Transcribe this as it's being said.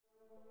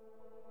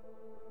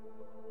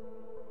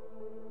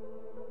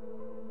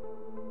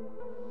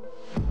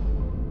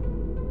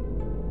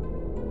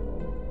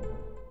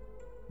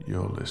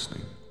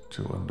listening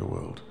to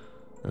Underworld,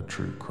 a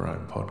true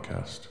crime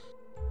podcast.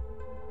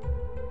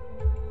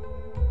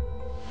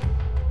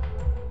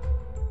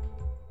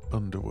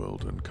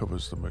 Underworld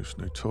uncovers the most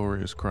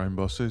notorious crime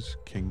bosses,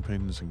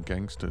 kingpins, and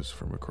gangsters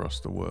from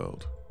across the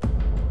world.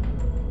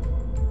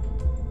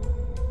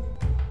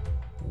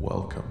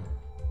 Welcome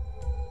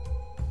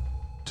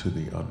to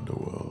the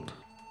Underworld.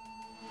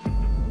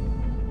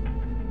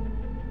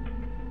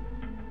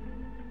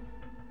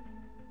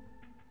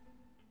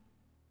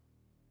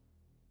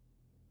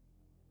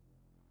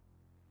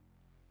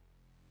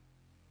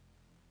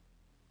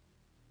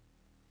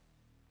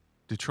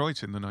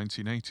 Detroit in the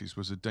 1980s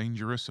was a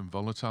dangerous and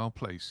volatile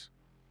place.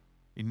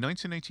 In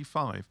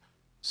 1985,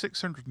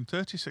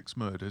 636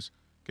 murders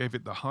gave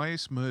it the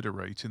highest murder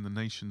rate in the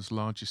nation's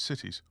largest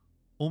cities,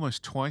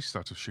 almost twice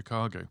that of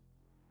Chicago.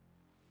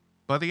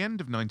 By the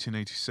end of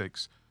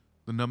 1986,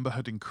 the number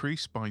had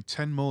increased by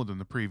 10 more than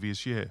the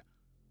previous year.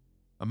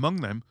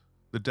 Among them,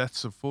 the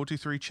deaths of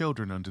 43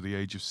 children under the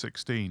age of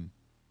 16.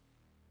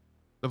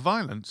 The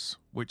violence,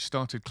 which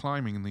started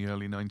climbing in the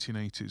early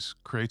 1980s,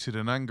 created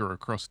an anger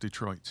across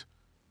Detroit.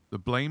 The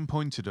blame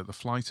pointed at the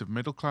flight of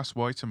middle-class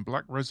white and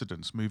black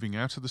residents moving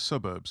out of the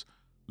suburbs,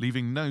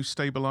 leaving no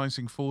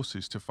stabilizing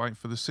forces to fight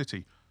for the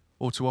city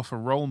or to offer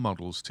role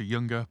models to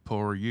younger,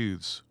 poorer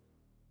youths.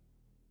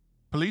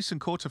 Police and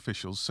court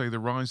officials say the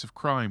rise of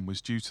crime was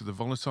due to the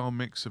volatile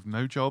mix of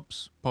no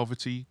jobs,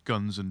 poverty,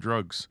 guns, and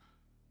drugs.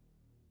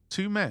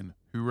 Two men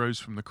who rose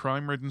from the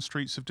crime-ridden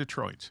streets of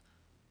Detroit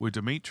were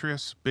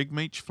Demetrius Big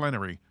Meech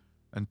Flenory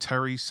and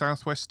Terry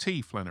Southwest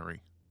T.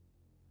 Flenory.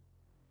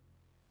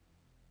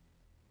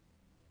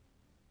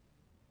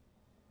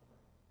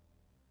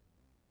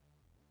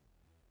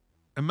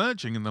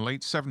 Emerging in the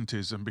late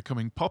 70s and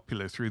becoming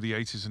popular through the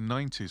 80s and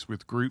 90s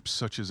with groups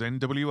such as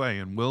NWA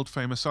and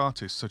world-famous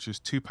artists such as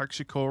Tupac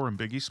Shakur and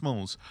Biggie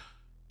Smalls,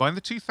 by the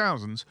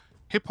 2000s,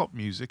 hip-hop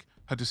music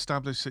had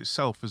established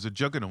itself as a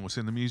juggernaut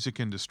in the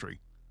music industry.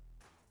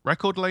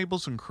 Record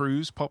labels and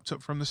crews popped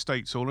up from the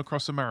States all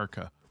across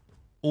America.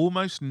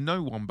 Almost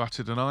no one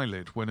batted an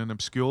eyelid when an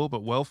obscure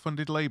but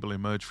well-funded label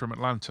emerged from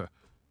Atlanta.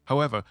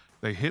 However,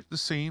 they hit the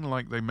scene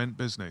like they meant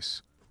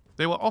business.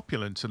 They were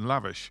opulent and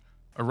lavish,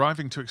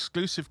 arriving to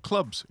exclusive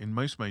clubs in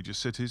most major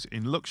cities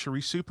in luxury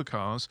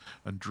supercars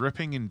and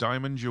dripping in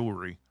diamond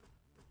jewelry.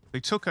 They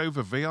took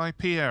over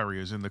VIP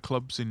areas in the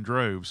clubs in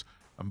droves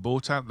and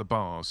bought out the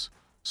bars,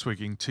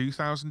 swigging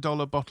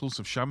 $2,000 bottles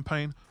of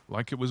champagne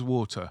like it was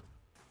water.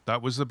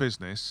 That was the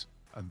business,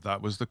 and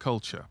that was the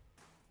culture.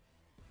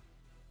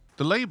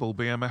 The label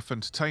BMF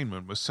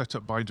Entertainment was set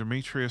up by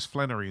Demetrius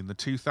Flenory in the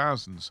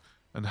 2000s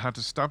and had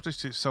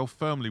established itself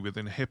firmly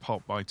within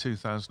hip-hop by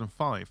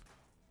 2005.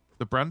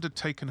 The brand had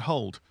taken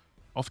hold,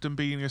 often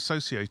being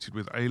associated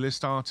with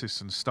A-list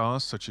artists and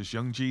stars such as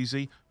Young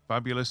Jeezy,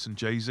 Fabulous, and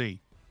Jay-Z.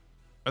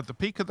 At the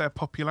peak of their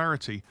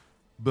popularity,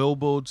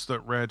 billboards that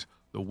read,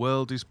 "The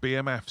world is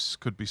BMF's,"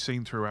 could be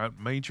seen throughout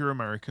major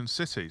American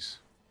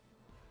cities.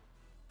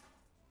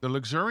 The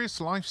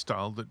luxurious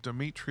lifestyle that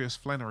Demetrius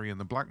Flenory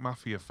and the Black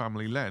Mafia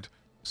family led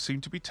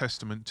seemed to be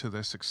testament to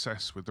their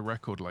success with the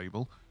record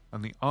label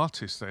and the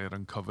artists they had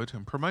uncovered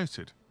and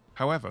promoted.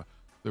 However,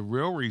 the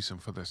real reason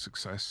for their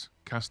success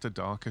cast a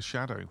darker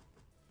shadow.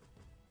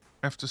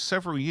 After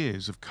several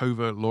years of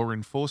covert law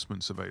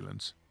enforcement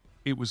surveillance,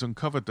 it was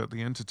uncovered that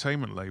the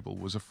entertainment label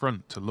was a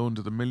front to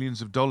launder the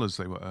millions of dollars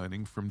they were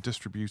earning from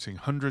distributing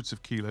hundreds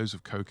of kilos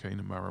of cocaine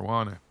and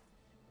marijuana.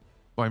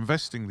 By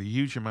investing the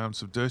huge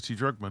amounts of dirty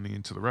drug money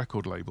into the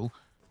record label,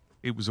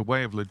 it was a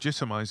way of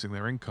legitimizing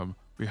their income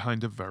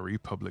behind a very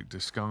public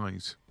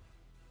disguise.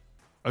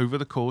 Over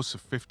the course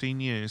of 15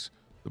 years,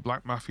 the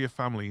Black Mafia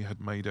family had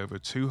made over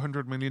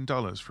 $200 million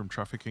from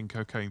trafficking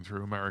cocaine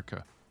through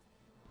America.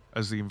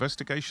 As the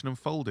investigation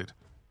unfolded,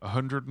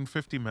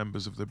 150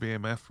 members of the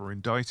BMF were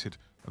indicted,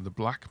 and the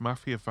Black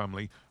Mafia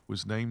family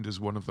was named as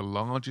one of the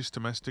largest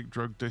domestic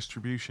drug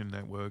distribution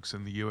networks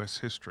in the U.S.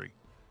 history.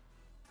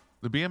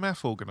 The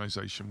BMF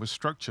organization was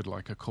structured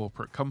like a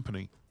corporate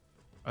company.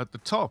 At the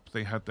top,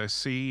 they had their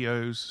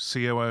CEOs,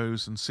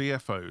 COOs, and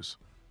CFOs.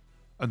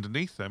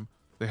 Underneath them,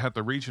 they had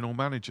the regional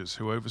managers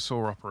who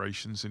oversaw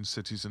operations in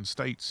cities and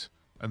states,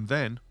 and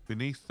then,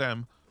 beneath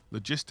them,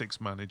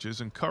 logistics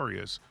managers and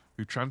couriers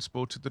who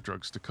transported the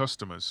drugs to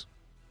customers.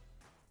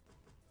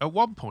 At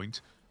one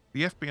point,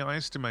 the FBI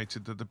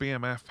estimated that the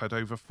BMF had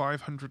over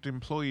 500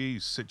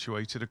 employees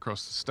situated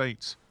across the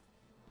states.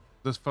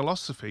 The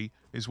philosophy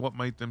is what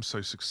made them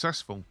so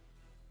successful.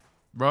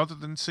 Rather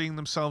than seeing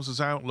themselves as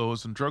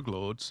outlaws and drug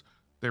lords,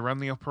 they ran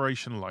the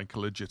operation like a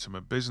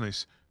legitimate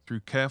business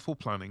through careful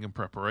planning and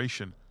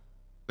preparation.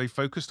 They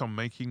focused on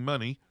making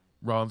money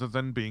rather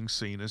than being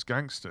seen as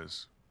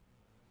gangsters.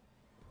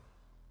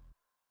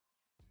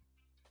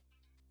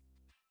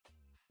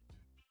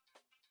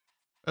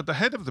 At the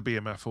head of the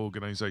BMF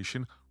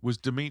organization was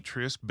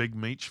Demetrius Big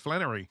Meech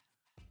Flenory.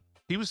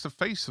 He was the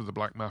face of the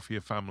Black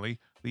Mafia family,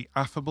 the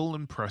affable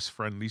and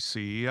press-friendly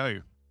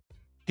CEO.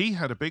 He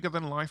had a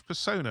bigger-than-life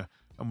persona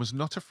and was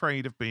not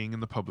afraid of being in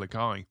the public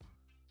eye.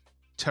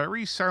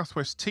 Terry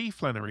Southwest T.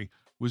 Flenory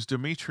was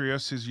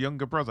Demetrius's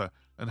younger brother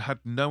and had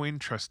no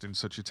interest in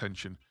such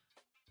attention.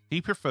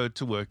 He preferred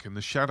to work in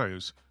the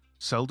shadows.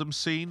 Seldom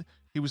seen,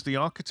 he was the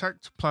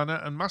architect, planner,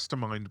 and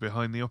mastermind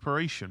behind the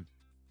operation.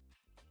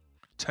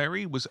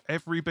 Terry was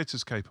every bit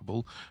as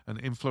capable and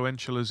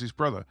influential as his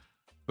brother,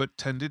 but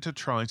tended to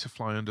try to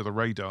fly under the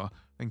radar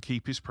and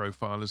keep his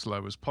profile as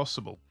low as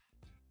possible.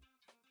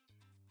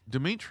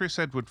 Demetrius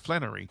Edward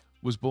Flannery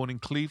was born in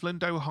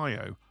Cleveland,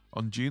 Ohio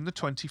on June the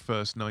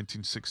 21st,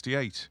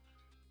 1968,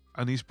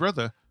 and his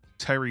brother,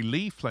 Terry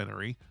Lee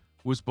Flannery,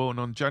 was born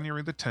on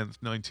January the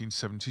 10th,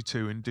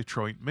 1972 in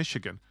Detroit,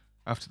 Michigan,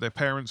 after their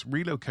parents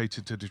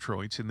relocated to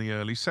Detroit in the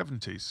early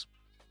 70s.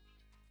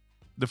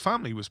 The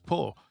family was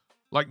poor.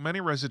 Like many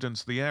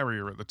residents of the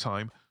area at the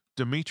time,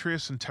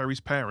 Demetrius and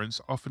Terry's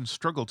parents often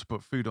struggled to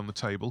put food on the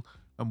table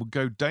and would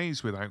go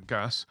days without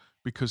gas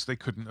because they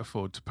couldn't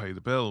afford to pay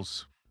the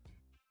bills.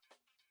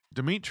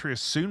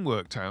 Demetrius soon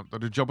worked out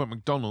that a job at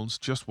McDonald's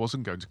just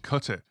wasn't going to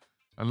cut it,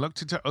 and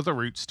looked into other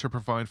routes to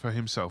provide for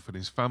himself and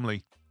his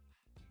family.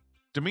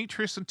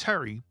 Demetrius and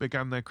Terry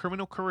began their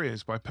criminal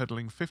careers by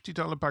peddling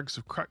 $50 bags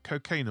of crack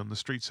cocaine on the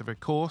streets of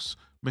Ecorse,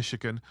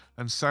 Michigan,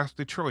 and South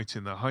Detroit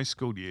in their high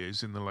school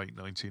years in the late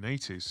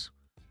 1980s.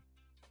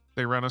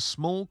 They ran a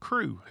small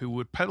crew who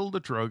would peddle the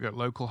drug at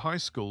local high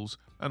schools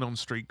and on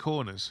street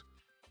corners.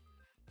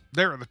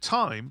 They were at the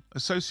time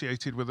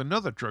associated with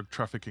another drug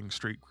trafficking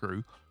street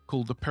crew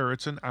called the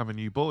Puritan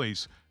Avenue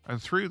Boys,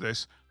 and through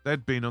this,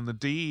 they'd been on the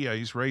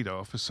DEA's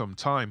radar for some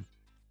time.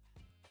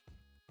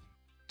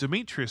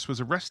 Demetrius was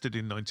arrested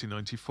in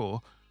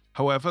 1994,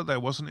 however, there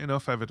wasn't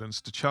enough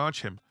evidence to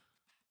charge him.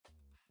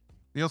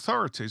 The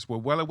authorities were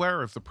well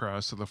aware of the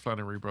prowess of the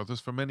Flannery brothers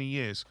for many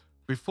years,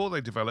 before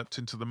they developed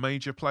into the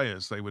major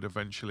players they would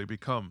eventually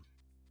become.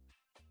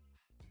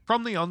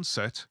 From the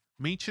onset,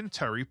 Meech and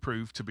Terry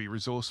proved to be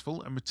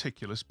resourceful and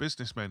meticulous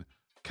businessmen,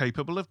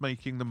 capable of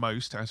making the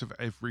most out of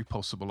every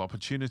possible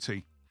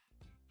opportunity.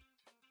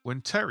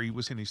 When Terry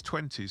was in his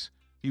 20s,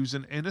 he was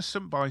an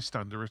innocent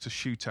bystander at a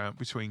shootout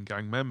between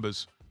gang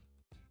members.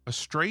 A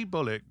stray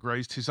bullet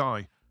grazed his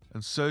eye,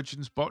 and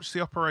surgeons botched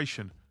the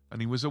operation,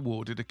 and he was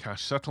awarded a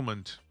cash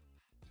settlement.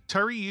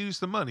 Terry used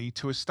the money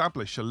to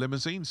establish a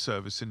limousine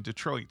service in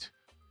Detroit.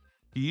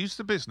 He used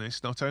the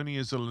business not only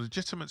as a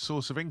legitimate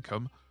source of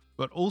income,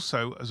 but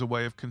also as a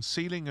way of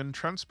concealing and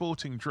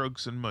transporting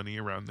drugs and money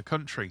around the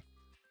country.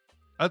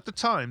 At the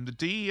time, the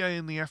DEA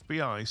and the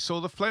FBI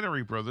saw the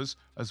Flannery brothers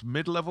as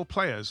mid-level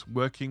players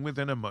working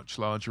within a much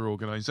larger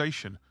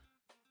organization,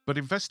 but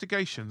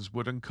investigations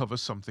would uncover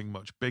something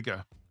much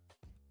bigger.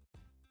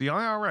 The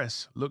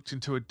IRS looked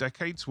into a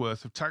decade's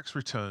worth of tax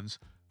returns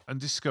and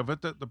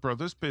discovered that the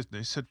brothers'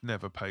 business had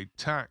never paid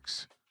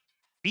tax.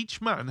 Each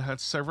man had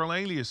several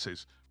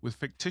aliases with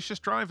fictitious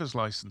driver's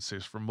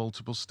licenses from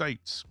multiple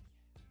states.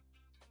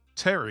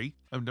 Terry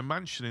owned a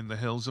mansion in the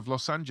hills of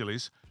Los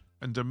Angeles,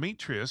 and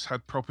Demetrius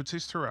had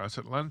properties throughout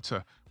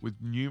Atlanta with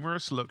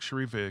numerous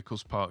luxury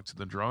vehicles parked in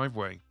the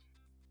driveway.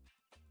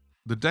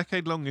 The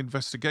decade-long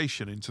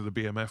investigation into the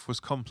BMF was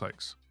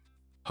complex.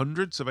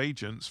 Hundreds of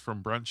agents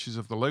from branches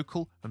of the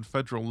local and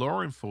federal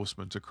law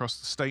enforcement across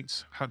the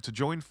states had to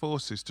join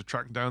forces to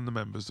track down the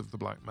members of the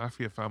Black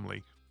Mafia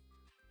family.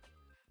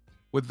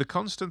 With the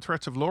constant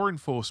threat of law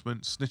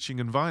enforcement,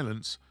 snitching and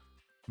violence,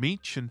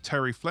 Meech and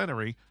Terry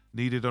Flannery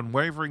needed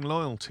unwavering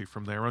loyalty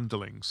from their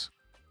underlings.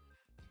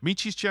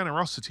 Meech's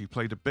generosity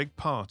played a big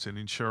part in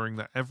ensuring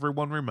that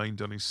everyone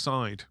remained on his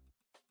side.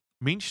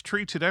 Meech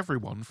treated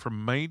everyone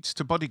from maids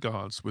to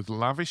bodyguards with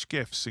lavish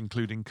gifts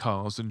including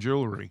cars and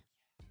jewelry.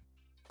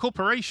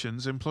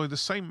 Corporations employ the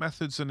same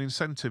methods and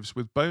incentives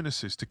with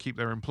bonuses to keep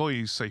their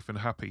employees safe and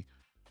happy,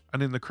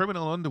 and in the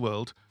criminal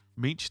underworld,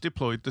 Meech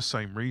deployed the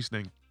same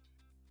reasoning.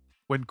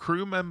 When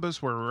crew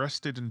members were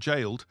arrested and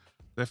jailed,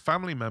 their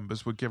family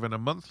members were given a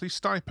monthly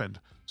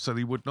stipend so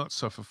they would not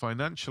suffer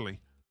financially.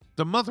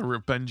 The mother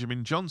of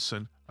Benjamin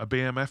Johnson, a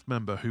BMF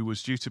member who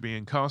was due to be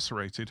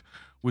incarcerated,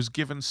 was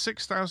given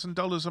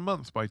 $6,000 a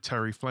month by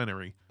Terry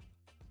Flannery.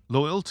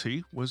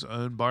 Loyalty was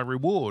earned by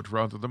reward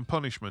rather than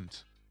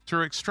punishment.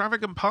 Through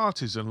extravagant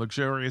parties and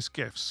luxurious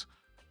gifts,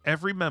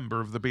 every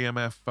member of the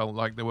BMF felt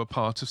like they were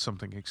part of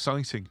something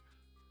exciting.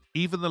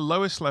 Even the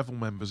lowest level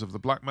members of the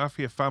Black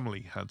Mafia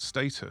family had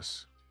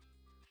status.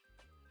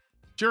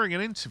 During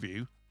an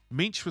interview,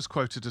 Meech was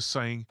quoted as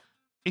saying,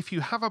 "If you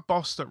have a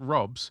boss that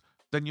robs,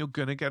 then you're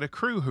gonna get a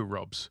crew who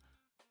robs.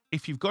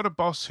 If you've got a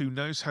boss who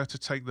knows how to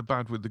take the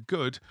bad with the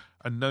good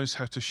and knows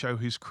how to show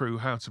his crew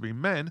how to be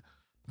men,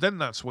 then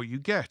that's what you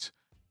get.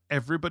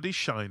 Everybody's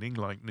shining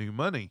like new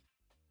money."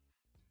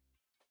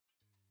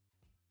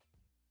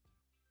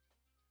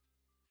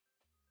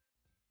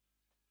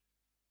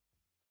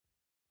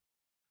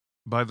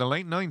 By the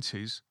late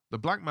 90s, the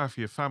Black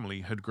Mafia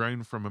family had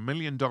grown from $1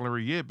 million a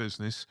year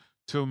business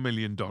to $1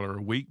 million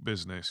a week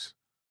business.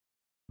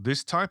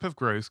 This type of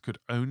growth could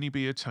only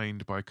be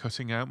attained by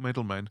cutting out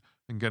middlemen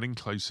and getting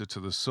closer to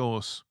the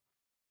source.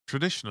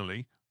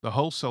 Traditionally, the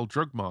wholesale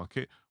drug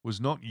market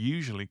was not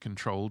usually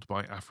controlled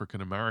by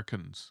African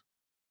Americans.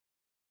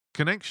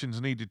 Connections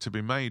needed to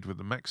be made with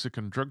the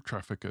Mexican drug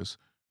traffickers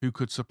who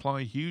could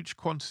supply huge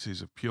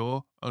quantities of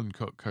pure,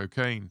 uncut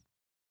cocaine.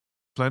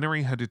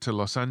 Flannery headed to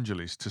Los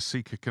Angeles to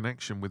seek a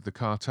connection with the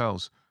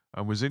cartels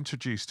and was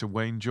introduced to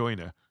Wayne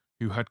Joyner,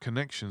 who had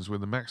connections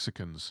with the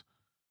Mexicans.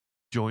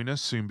 Joyner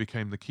soon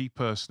became the key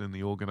person in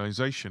the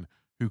organization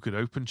who could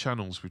open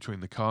channels between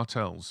the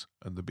cartels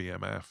and the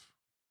BMF.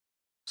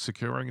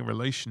 Securing a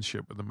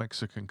relationship with the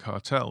Mexican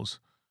cartels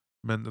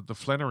meant that the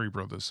Flannery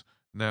brothers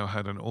now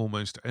had an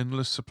almost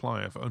endless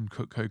supply of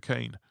uncut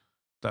cocaine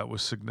that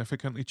was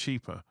significantly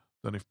cheaper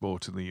than if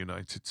bought in the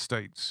United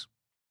States.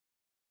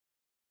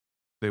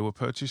 They were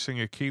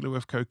purchasing a kilo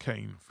of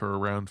cocaine for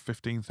around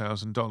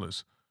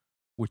 $15,000,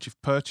 which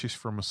if purchased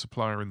from a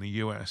supplier in the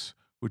US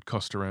would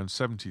cost around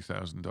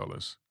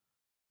 $70,000.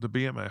 The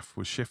BMF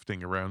was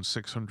shifting around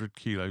 600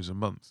 kilos a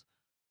month,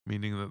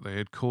 meaning that they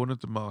had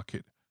cornered the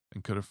market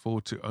and could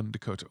afford to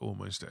undercut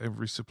almost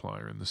every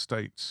supplier in the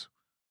States.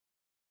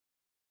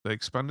 They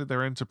expanded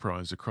their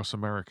enterprise across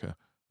America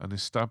and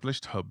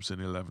established hubs in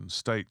 11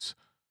 states,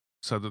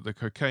 so that the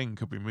cocaine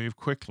could be moved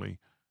quickly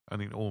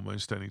and in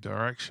almost any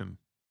direction.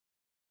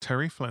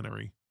 Terry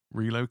Flannery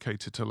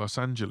relocated to Los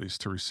Angeles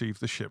to receive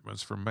the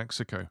shipments from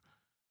Mexico,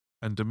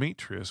 and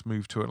Demetrius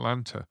moved to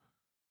Atlanta,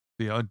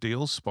 the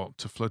ideal spot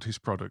to flood his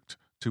product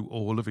to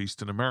all of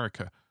Eastern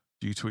America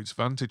due to its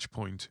vantage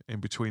point in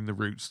between the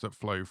routes that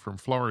flow from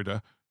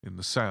Florida in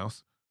the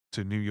south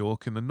to New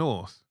York in the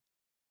north.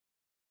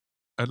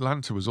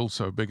 Atlanta was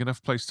also a big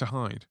enough place to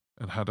hide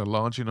and had a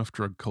large enough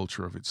drug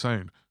culture of its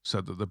own so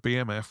that the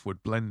BMF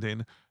would blend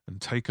in and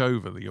take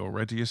over the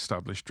already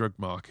established drug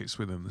markets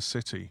within the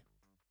city.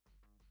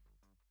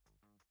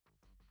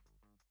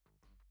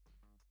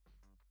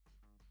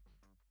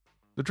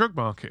 The drug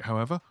market,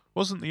 however,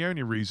 wasn't the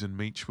only reason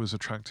Meech was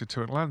attracted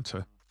to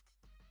Atlanta.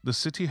 The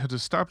city had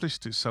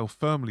established itself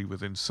firmly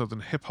within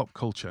Southern hip-hop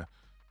culture,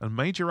 and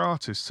major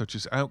artists such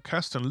as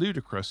Outkast and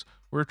Ludacris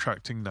were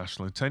attracting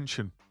national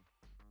attention.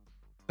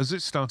 As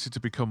it started to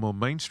become more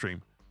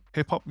mainstream,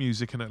 hip-hop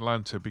music in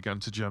Atlanta began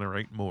to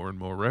generate more and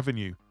more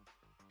revenue.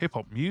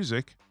 Hip-hop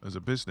music, as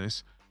a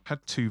business,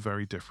 had two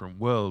very different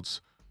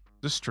worlds,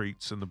 the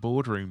streets and the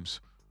boardrooms.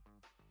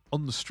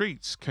 On the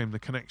streets came the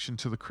connection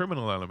to the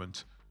criminal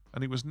element,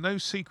 and it was no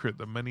secret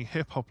that many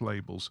hip-hop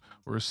labels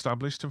were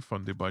established and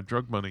funded by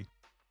drug money.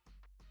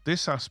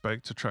 This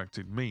aspect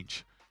attracted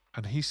Meech,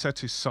 and he set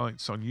his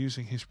sights on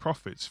using his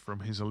profits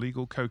from his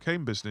illegal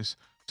cocaine business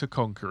to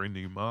conquer a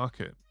new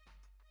market.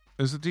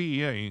 As the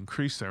DEA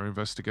increased their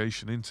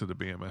investigation into the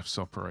BMF's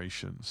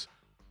operations,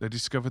 they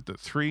discovered that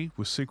 3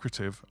 were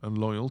secretive and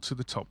loyal to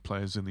the top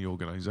players in the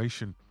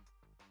organization.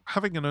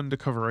 Having an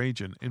undercover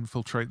agent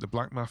infiltrate the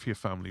Black Mafia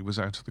family was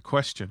out of the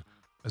question,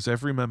 as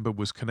every member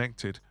was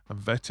connected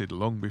and vetted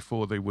long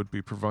before they would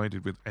be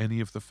provided with any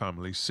of the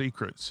family's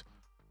secrets.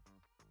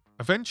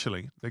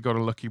 Eventually, they got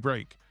a lucky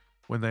break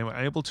when they were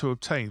able to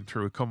obtain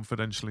through a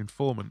confidential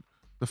informant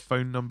the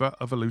phone number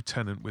of a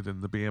lieutenant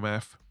within the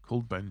BMF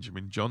called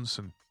Benjamin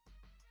Johnson.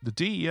 The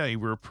DEA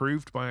were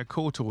approved by a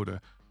court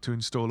order to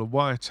install a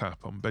wiretap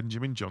on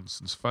Benjamin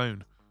Johnson's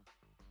phone.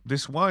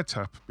 This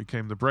wiretap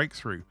became the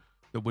breakthrough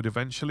that would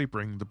eventually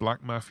bring the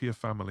Black Mafia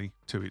family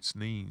to its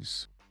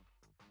knees.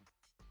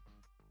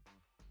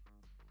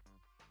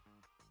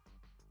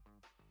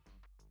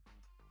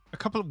 A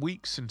couple of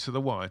weeks into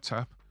the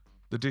wiretap,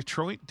 the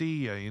Detroit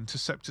DEA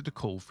intercepted a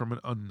call from an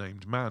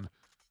unnamed man,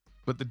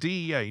 but the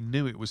DEA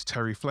knew it was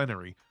Terry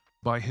Flannery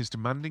by his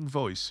demanding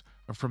voice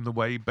and from the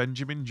way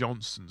Benjamin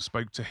Johnson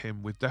spoke to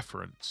him with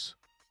deference.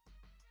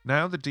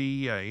 Now the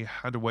DEA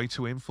had a way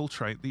to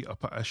infiltrate the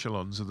upper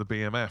echelons of the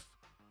BMF.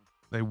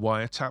 They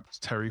wiretapped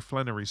Terry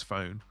Flannery's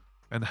phone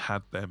and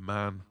had their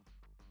man.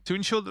 To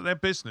ensure that their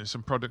business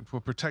and product were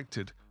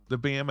protected, the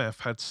BMF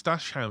had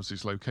stash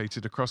houses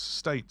located across the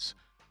states.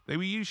 They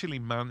were usually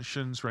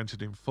mansions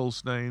rented in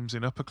false names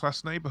in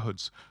upper-class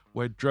neighborhoods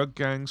where drug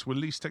gangs were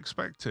least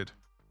expected.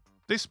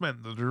 This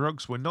meant that the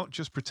drugs were not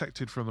just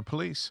protected from the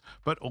police,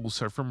 but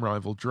also from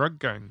rival drug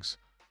gangs.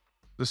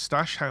 The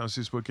stash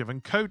houses were given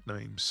code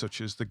names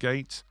such as the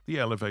Gate, the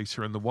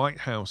Elevator, and the White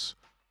House.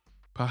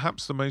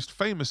 Perhaps the most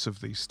famous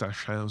of these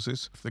stash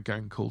houses, the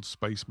gang called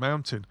Space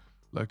Mountain,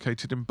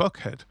 located in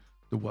Buckhead,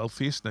 the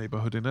wealthiest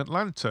neighborhood in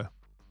Atlanta.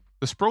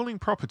 The sprawling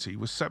property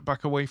was set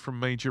back away from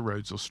major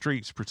roads or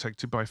streets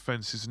protected by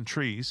fences and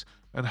trees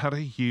and had a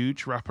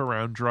huge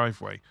wraparound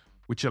driveway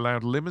which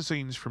allowed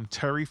limousines from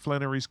Terry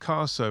Flannery's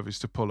car service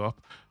to pull up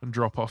and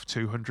drop off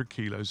 200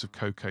 kilos of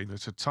cocaine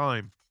at a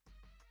time.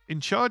 In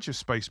charge of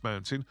Space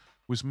Mountain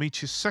was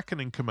Meech's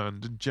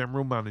second-in-command and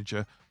general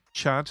manager,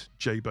 Chad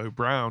Jabo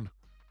Brown.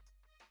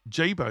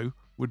 Jabo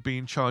would be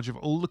in charge of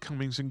all the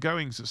comings and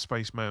goings at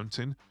Space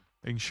Mountain,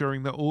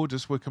 ensuring that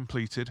orders were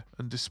completed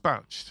and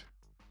dispatched.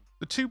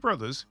 The two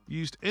brothers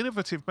used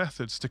innovative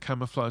methods to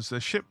camouflage their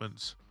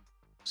shipments.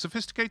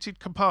 Sophisticated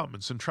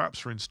compartments and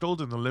traps were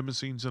installed in the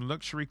limousines and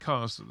luxury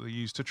cars that they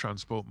used to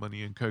transport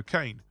money and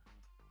cocaine.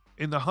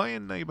 In the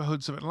high-end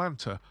neighborhoods of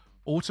Atlanta,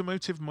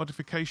 automotive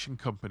modification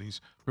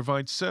companies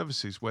provide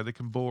services where they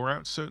can bore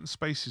out certain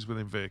spaces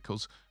within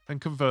vehicles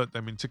and convert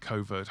them into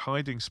covert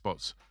hiding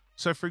spots,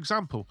 So, for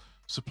example,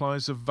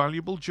 suppliers of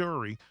valuable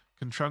jewellery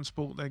can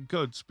transport their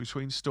goods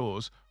between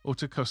stores or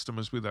to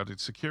customers with added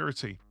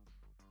security.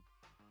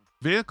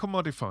 Vehicle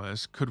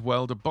modifiers could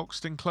weld a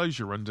boxed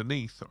enclosure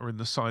underneath or in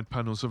the side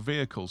panels of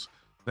vehicles,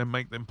 then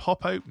make them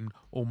pop open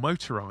or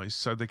motorized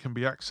so they can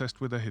be accessed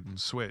with a hidden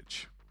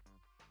switch.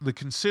 The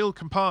concealed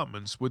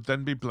compartments would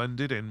then be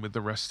blended in with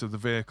the rest of the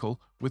vehicle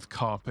with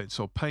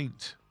carpets or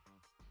paint.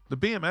 The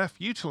BMF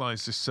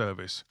utilized this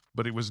service,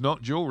 but it was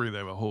not jewelry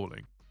they were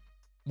hauling.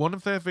 One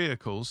of their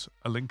vehicles,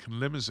 a Lincoln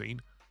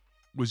limousine,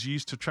 was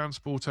used to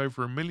transport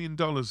over $1 million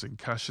in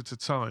cash at a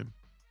time.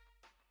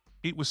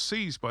 It was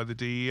seized by the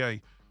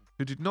DEA,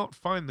 who did not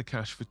find the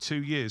cash for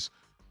 2 years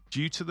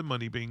due to the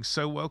money being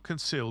so well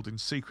concealed in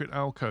secret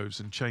alcoves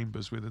and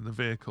chambers within the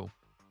vehicle.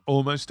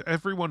 Almost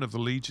every one of the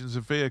legions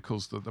of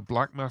vehicles that the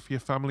Black Mafia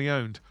family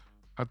owned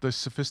had this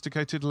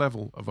sophisticated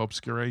level of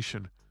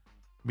obscuration,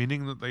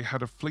 meaning that they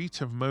had a fleet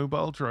of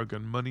mobile drug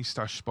and money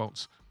stash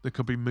spots that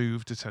could be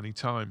moved at any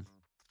time.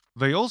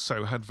 They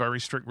also had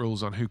very strict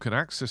rules on who could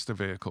access the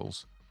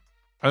vehicles.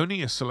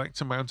 Only a select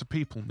amount of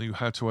people knew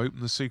how to open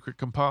the secret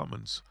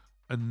compartments,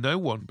 and no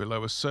one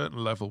below a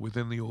certain level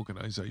within the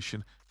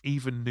organization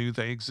even knew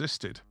they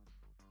existed.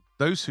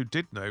 Those who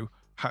did know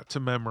had to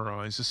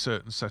memorize a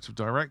certain set of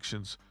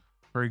directions.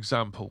 For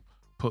example,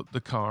 put the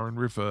car in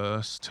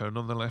reverse, turn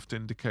on the left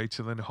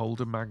indicator, then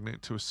hold a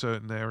magnet to a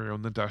certain area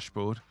on the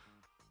dashboard,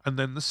 and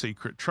then the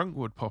secret trunk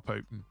would pop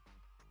open.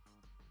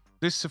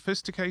 This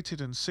sophisticated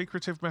and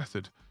secretive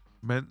method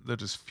meant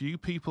that as few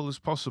people as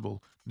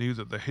possible knew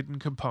that the hidden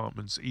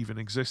compartments even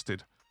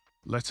existed,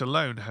 let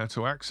alone how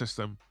to access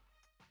them.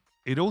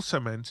 It also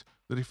meant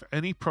that if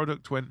any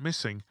product went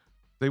missing,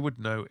 they would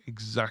know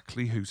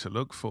exactly who to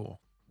look for.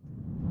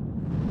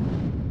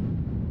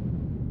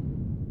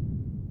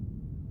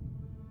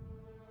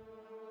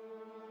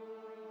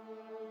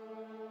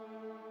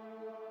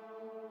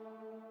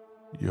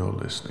 You're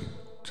listening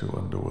to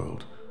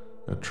Underworld,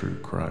 a true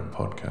crime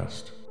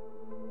podcast.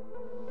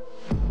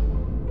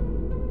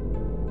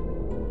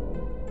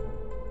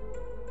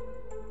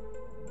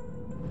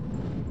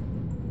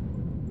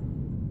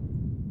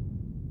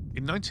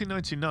 In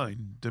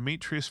 1999,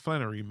 Demetrius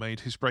Flannery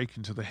made his break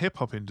into the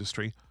hip-hop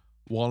industry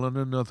while on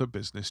another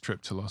business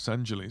trip to Los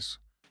Angeles.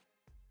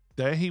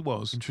 There he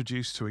was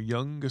introduced to a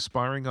young,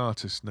 aspiring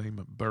artist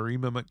named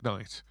Barima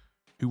McKnight,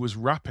 who was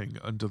rapping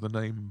under the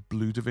name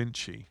Blue Da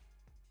Vinci.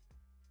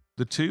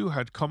 The two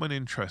had common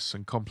interests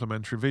and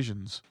complementary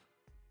visions.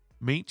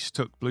 Meech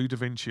took Blue Da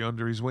Vinci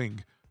under his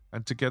wing,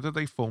 and together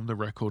they formed the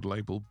record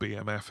label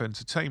BMF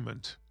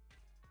Entertainment.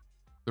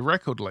 The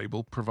record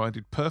label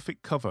provided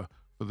perfect cover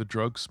for the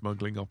drug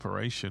smuggling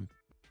operation.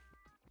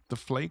 The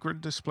flagrant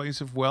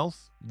displays of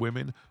wealth,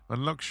 women,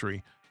 and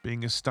luxury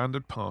being a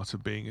standard part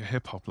of being a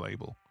hip-hop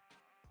label.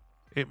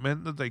 It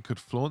meant that they could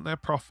flaunt their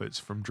profits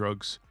from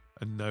drugs,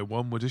 and no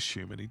one would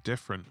assume any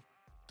different.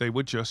 They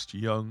were just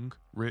young,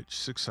 rich,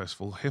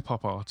 successful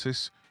hip-hop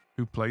artists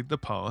who played the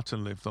part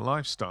and lived the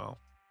lifestyle.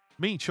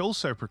 Meech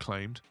also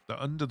proclaimed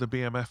that under the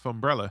BMF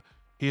umbrella,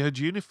 he had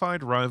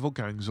unified rival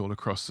gangs all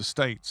across the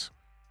states.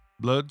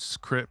 Bloods,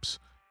 Crips,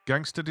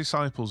 Gangster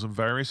Disciples and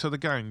various other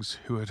gangs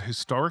who had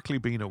historically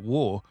been at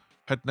war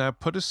had now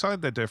put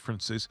aside their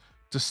differences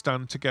to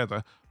stand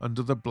together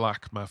under the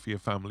Black Mafia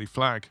family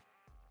flag.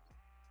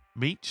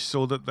 Meech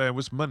saw that there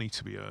was money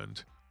to be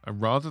earned,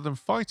 and rather than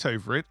fight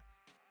over it,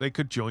 they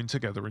could join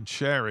together and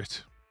share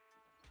it.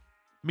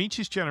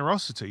 Meech's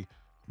generosity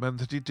meant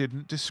that he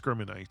didn't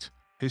discriminate.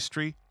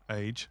 History,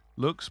 age,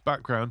 looks,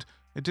 background,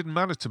 it didn't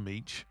matter to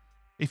Meech.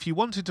 If you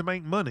wanted to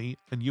make money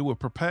and you were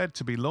prepared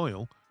to be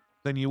loyal,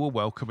 then you were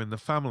welcome in the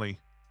family.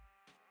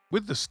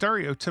 With the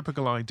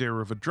stereotypical idea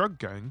of a drug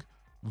gang,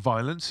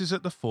 violence is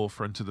at the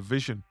forefront of the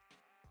vision.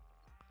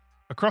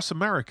 Across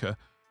America,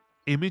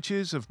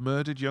 images of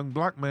murdered young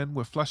black men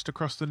were flashed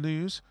across the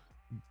news,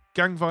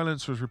 gang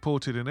violence was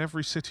reported in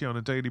every city on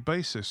a daily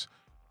basis,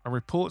 and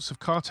reports of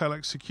cartel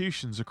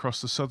executions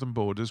across the southern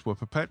borders were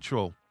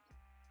perpetual.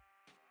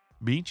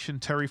 Meech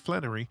and Terry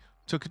Flannery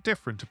took a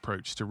different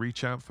approach to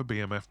reach out for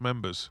BMF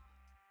members.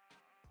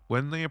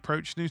 When they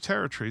approached new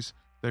territories,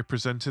 they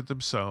presented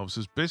themselves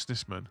as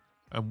businessmen,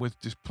 and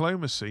with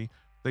diplomacy,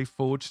 they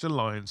forged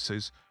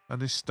alliances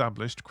and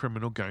established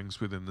criminal gangs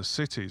within the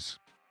cities.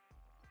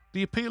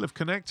 The appeal of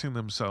connecting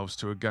themselves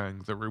to a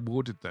gang that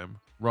rewarded them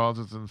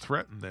rather than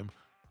threatened them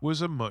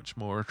was a much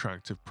more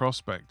attractive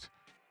prospect,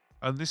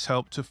 and this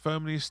helped to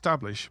firmly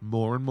establish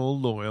more and more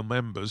loyal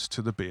members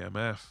to the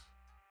BMF.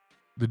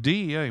 The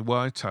DEA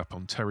wiretap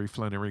on Terry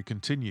Flannery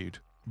continued,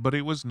 but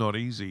it was not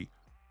easy.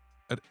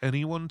 At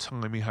any one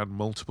time he had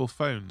multiple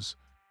phones,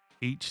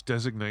 each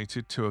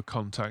designated to a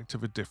contact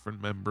of a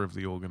different member of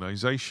the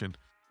organization.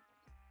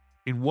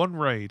 In one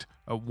raid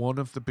at one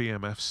of the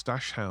BMF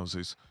stash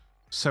houses,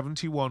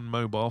 71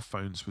 mobile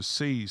phones were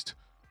seized.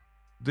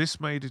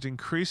 This made it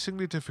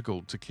increasingly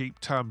difficult to keep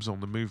tabs on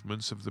the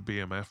movements of the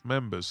BMF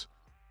members.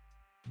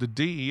 The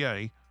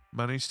DEA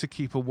managed to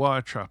keep a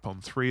wiretrap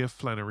on 3 of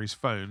Flannery's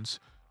phones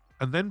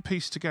and then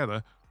piece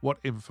together what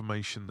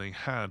information they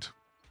had.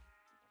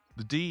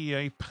 The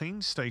DEA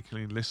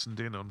painstakingly listened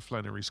in on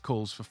Flannery's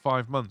calls for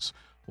 5 months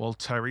while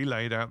Terry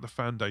laid out the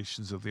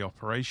foundations of the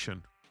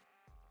operation.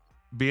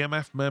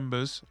 BMF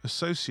members,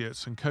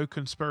 associates, and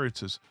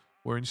co-conspirators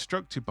were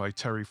instructed by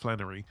Terry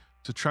Flannery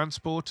to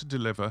transport and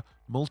deliver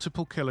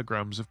multiple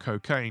kilograms of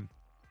cocaine.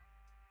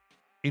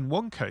 In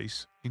one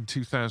case, in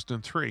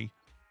 2003,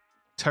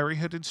 Terry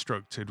had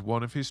instructed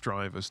one of his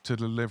drivers to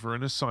deliver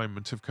an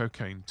assignment of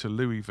cocaine to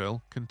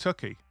Louisville,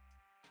 Kentucky.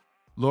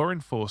 Law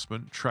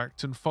enforcement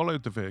tracked and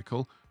followed the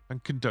vehicle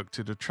and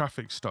conducted a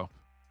traffic stop.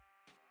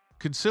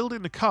 Concealed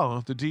in the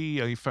car, the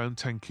DEA found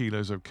 10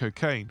 kilos of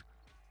cocaine.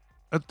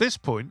 At this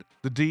point,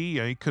 the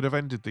DEA could have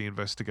ended the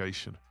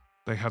investigation.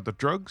 They had the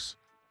drugs,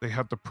 they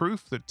had the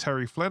proof that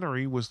Terry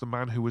Flannery was the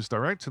man who was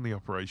directing the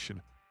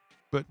operation.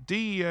 But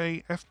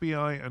DEA,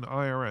 FBI, and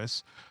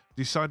IRS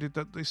decided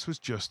that this was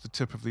just the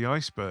tip of the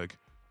iceberg.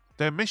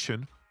 Their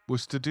mission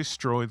was to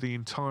destroy the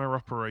entire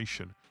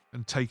operation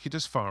and take it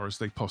as far as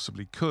they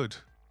possibly could.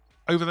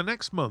 Over the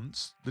next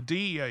months, the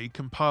DEA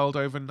compiled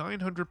over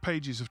 900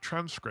 pages of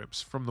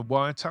transcripts from the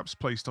wiretaps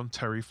placed on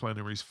Terry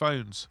Flannery's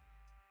phones.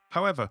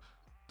 However,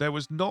 there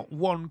was not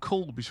one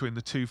call between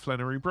the two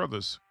Flannery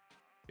brothers.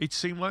 It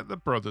seemed like the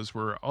brothers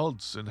were at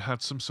odds and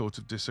had some sort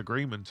of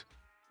disagreement.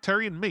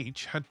 Terry and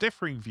Meech had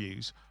differing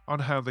views on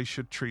how they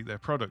should treat their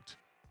product.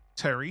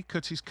 Terry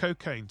cut his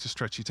cocaine to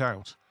stretch it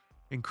out,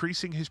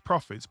 increasing his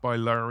profits by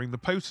lowering the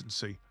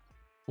potency,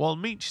 while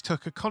Meech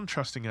took a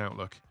contrasting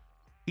outlook.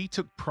 He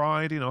took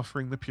pride in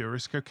offering the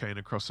purest cocaine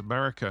across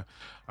America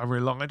and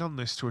relied on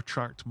this to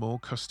attract more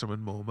custom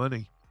and more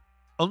money.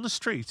 On the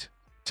street,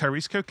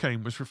 Terry's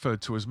cocaine was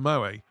referred to as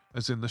Moe,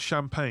 as in the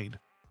champagne.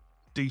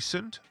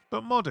 Decent,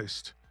 but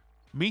modest.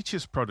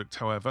 Meech's product,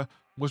 however,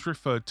 was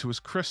referred to as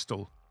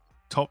Crystal,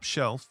 top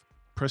shelf,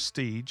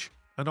 prestige,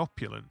 and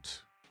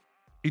opulent.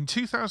 In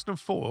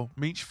 2004,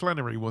 Meech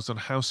Flannery was on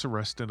house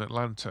arrest in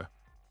Atlanta.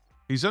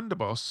 His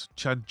underboss,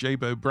 Chad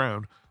Jabo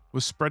Brown,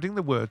 was spreading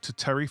the word to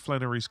Terry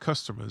Flannery's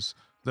customers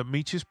that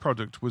Meech's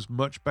product was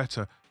much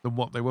better than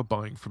what they were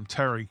buying from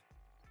Terry.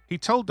 He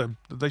told them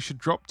that they should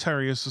drop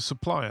Terry as a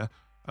supplier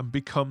and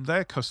become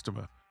their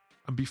customer,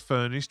 and be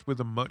furnished with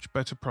a much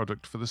better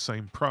product for the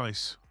same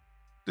price.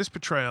 This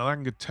betrayal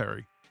angered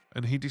Terry,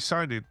 and he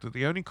decided that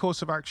the only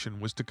course of action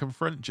was to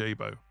confront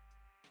Jabo.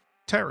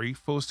 Terry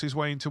forced his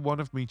way into one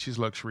of Meech's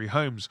luxury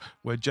homes,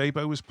 where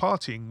Jabo was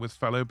partying with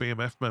fellow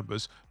BMF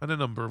members and a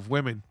number of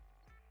women.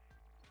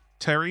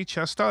 Terry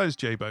chastised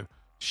Jabo,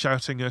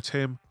 shouting at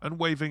him and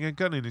waving a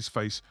gun in his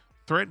face,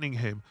 threatening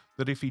him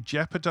that if he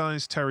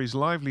jeopardized Terry's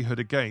livelihood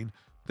again,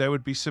 there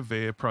would be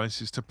severe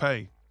prices to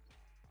pay.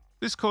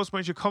 This caused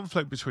major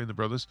conflict between the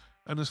brothers,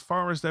 and as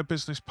far as their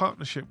business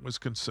partnership was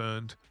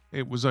concerned,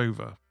 it was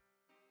over.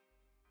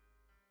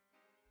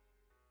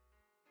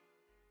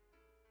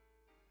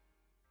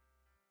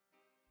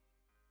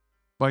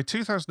 By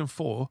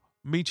 2004,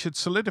 Meech had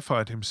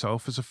solidified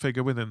himself as a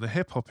figure within the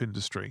hip-hop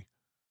industry.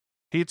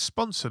 He had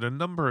sponsored a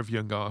number of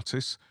young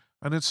artists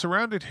and had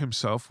surrounded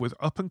himself with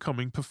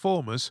up-and-coming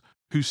performers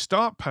whose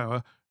star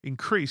power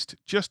increased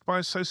just by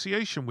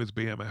association with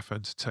BMF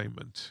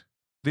Entertainment.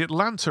 The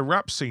Atlanta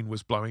rap scene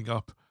was blowing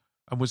up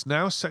and was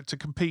now set to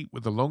compete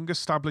with the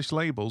long-established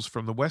labels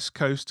from the West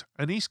Coast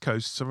and East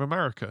Coasts of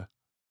America.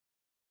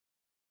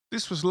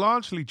 This was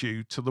largely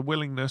due to the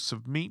willingness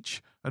of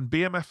Meech and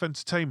BMF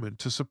Entertainment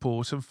to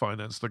support and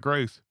finance the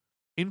growth.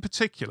 In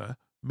particular,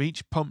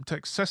 Meech pumped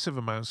excessive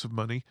amounts of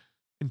money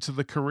into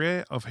the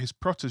career of his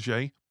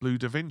protege, Blue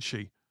Da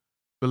Vinci,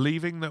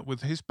 believing that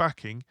with his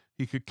backing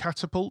he could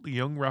catapult the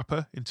young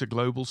rapper into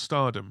global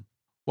stardom.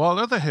 While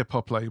other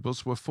hip-hop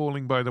labels were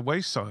falling by the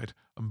wayside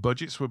and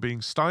budgets were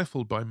being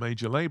stifled by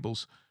major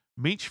labels,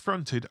 Meech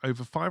fronted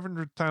over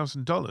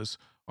 $500,000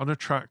 on a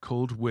track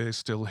called We're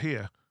Still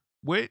Here,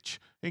 which,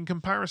 in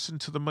comparison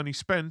to the money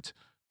spent,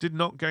 did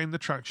not gain the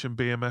traction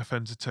BMF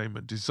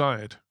Entertainment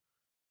desired.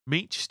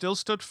 Meech still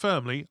stood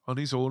firmly on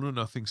his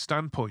all-or-nothing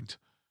standpoint,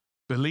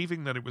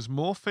 believing that it was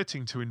more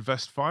fitting to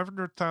invest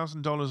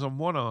 $500,000 on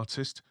one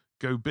artist,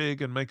 go big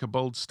and make a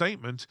bold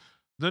statement,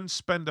 than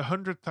spend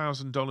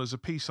 $100,000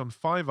 apiece on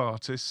 5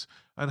 artists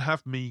and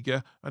have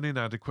meagre and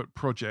inadequate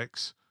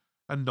projects,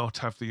 and not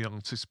have the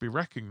artists be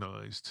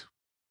recognised.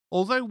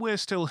 Although We're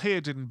Still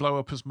Here didn't blow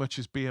up as much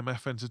as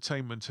BMF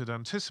Entertainment had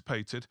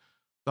anticipated,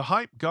 the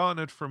hype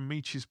garnered from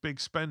Meech's big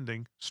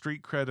spending,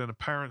 street cred, and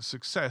apparent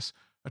success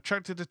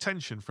attracted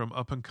attention from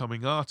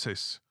up-and-coming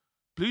artists.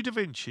 Blue Da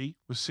Vinci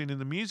was seen in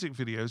the music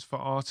videos for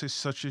artists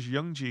such as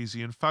Young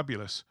Jeezy and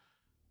Fabulous,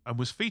 and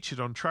was featured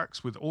on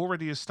tracks with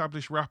already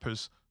established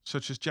rappers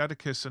such as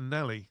Jadakiss and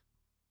Nelly.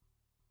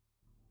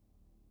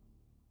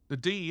 The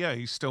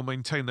DEA still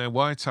maintained their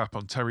wiretap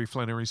on Terry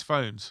Flannery's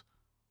phones.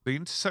 They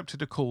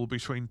intercepted a call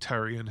between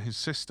Terry and his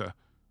sister,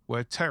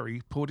 where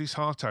Terry poured his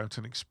heart out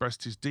and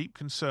expressed his deep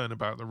concern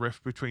about the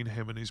rift between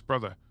him and his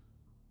brother.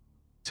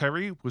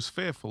 Terry was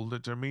fearful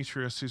that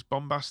Demetrius's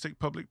bombastic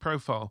public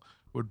profile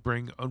would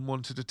bring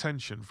unwanted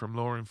attention from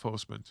law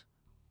enforcement.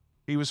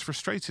 He was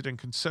frustrated and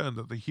concerned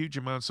that the huge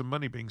amounts of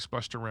money being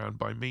splashed around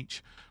by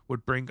Meech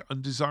would bring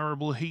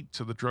undesirable heat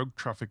to the drug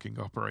trafficking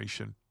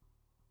operation.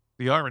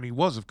 The irony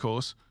was, of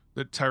course,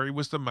 that Terry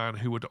was the man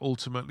who would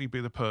ultimately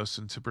be the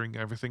person to bring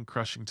everything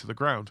crashing to the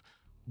ground,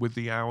 with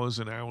the hours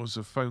and hours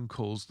of phone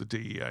calls the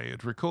DEA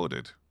had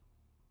recorded.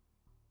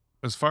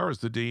 As far as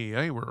the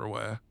DEA were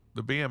aware,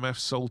 the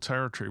BMF's sole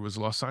territory was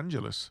Los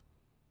Angeles.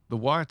 The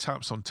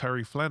wiretaps on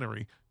Terry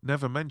Flannery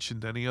never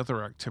mentioned any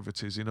other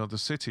activities in other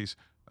cities,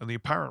 and the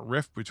apparent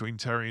rift between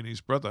Terry and his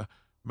brother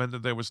meant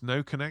that there was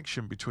no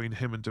connection between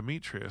him and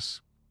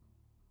Demetrius.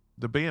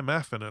 The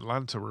BMF in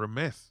Atlanta were a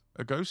myth,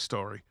 a ghost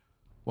story.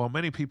 While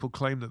many people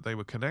claimed that they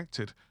were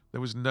connected,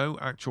 there was no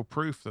actual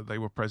proof that they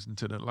were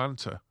present in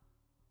Atlanta.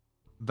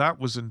 That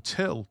was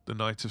until the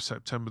night of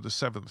September the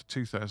 7th,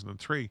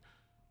 2003,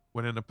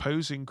 when an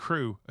opposing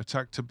crew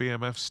attacked a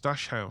BMF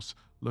stash house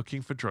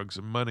looking for drugs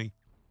and money.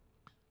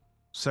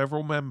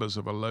 Several members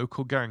of a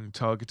local gang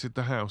targeted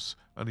the house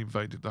and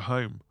invaded the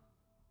home.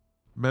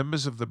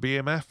 Members of the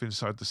BMF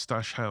inside the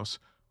stash house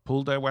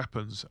pulled their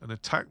weapons and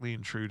attacked the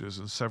intruders,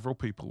 and several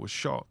people were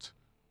shot.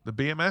 The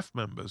BMF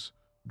members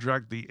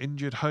dragged the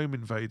injured home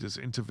invaders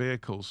into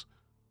vehicles,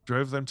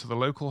 drove them to the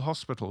local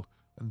hospital,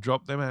 and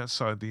dropped them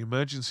outside the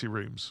emergency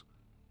rooms.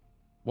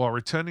 While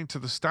returning to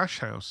the stash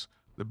house,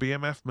 the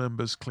BMF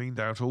members cleaned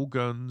out all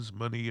guns,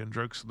 money, and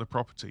drugs from the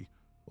property,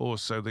 or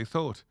so they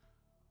thought.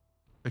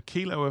 A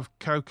kilo of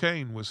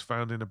cocaine was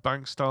found in a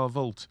bank-style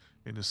vault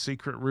in a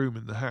secret room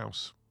in the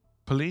house.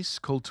 Police,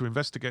 called to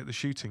investigate the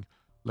shooting,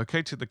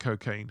 located the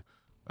cocaine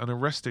and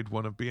arrested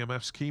one of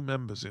BMF's key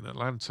members in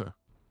Atlanta.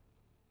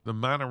 The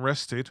man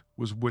arrested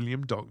was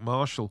William Doc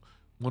Marshall,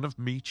 one of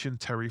Meech and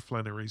Terry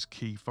Flannery's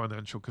key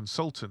financial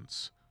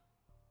consultants.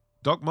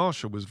 Doc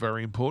Marshall was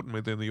very important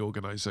within the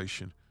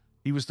organization.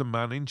 He was the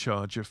man in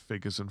charge of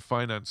figures and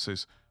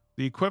finances,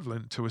 the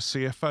equivalent to a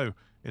CFO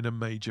in a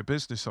major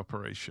business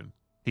operation.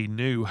 He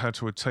knew how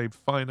to obtain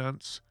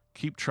finance,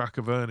 keep track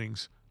of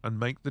earnings, and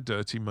make the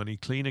dirty money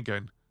clean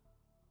again.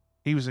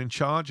 He was in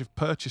charge of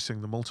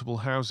purchasing the multiple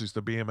houses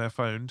the BMF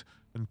owned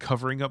and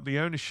covering up the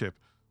ownership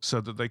so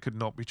that they could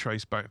not be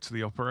traced back to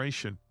the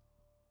operation.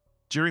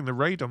 During the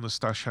raid on the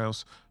stash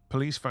house,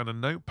 police found a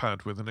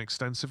notepad with an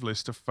extensive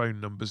list of phone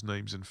numbers,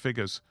 names, and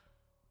figures.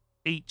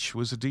 Each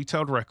was a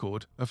detailed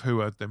record of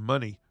who owed them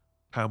money,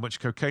 how much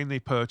cocaine they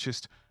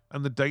purchased,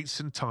 and the dates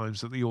and times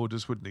that the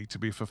orders would need to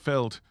be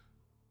fulfilled.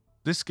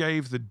 This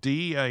gave the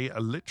DEA a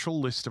literal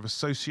list of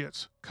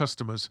associates,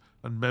 customers,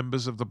 and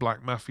members of the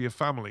Black Mafia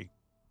family.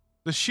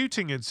 The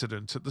shooting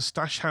incident at the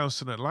stash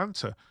house in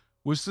Atlanta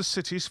was the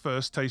city's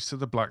first taste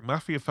of the Black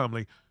Mafia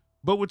family,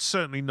 but would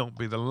certainly not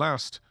be the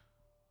last.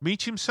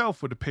 Meech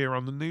himself would appear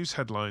on the news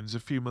headlines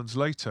a few months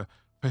later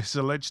for his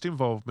alleged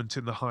involvement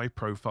in the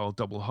high-profile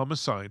double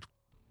homicide.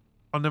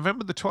 On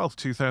November the 12th,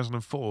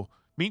 2004,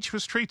 Meech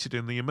was treated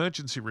in the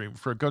emergency room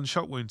for a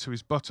gunshot wound to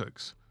his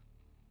buttocks.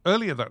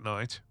 Earlier that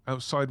night,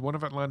 outside one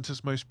of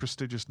Atlanta's most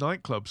prestigious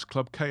nightclubs,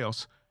 Club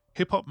Chaos,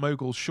 hip-hop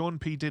mogul Sean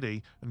P.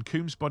 Diddy and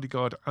Coombs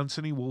bodyguard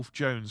Anthony Wolf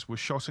Jones were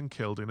shot and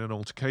killed in an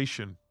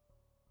altercation.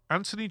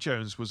 Anthony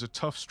Jones was a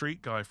tough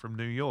street guy from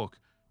New York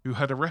who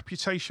had a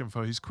reputation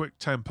for his quick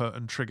temper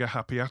and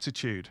trigger-happy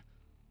attitude.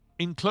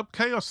 In Club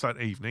Chaos that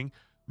evening,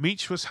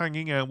 Meech was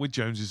hanging out with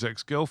Jones's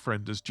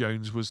ex-girlfriend as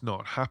Jones was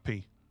not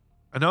happy.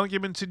 An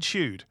argument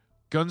ensued,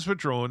 guns were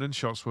drawn and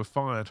shots were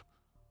fired.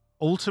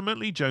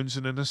 Ultimately, Jones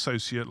and an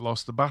associate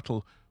lost the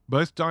battle,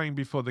 both dying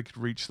before they could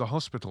reach the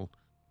hospital.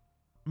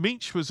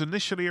 Meech was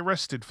initially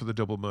arrested for the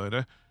double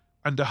murder,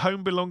 and a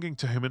home belonging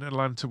to him in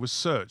Atlanta was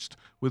searched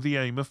with the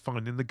aim of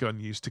finding the gun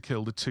used to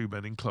kill the two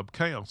men in Club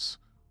Chaos.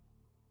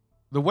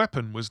 The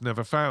weapon was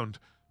never found,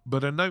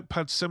 but a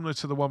notepad similar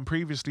to the one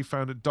previously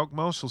found at Doc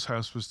Marshall's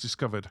house was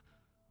discovered.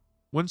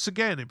 Once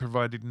again, it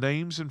provided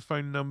names and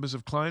phone numbers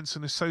of clients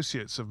and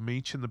associates of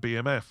Meech and the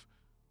BMF.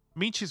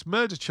 Meech's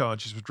murder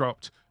charges were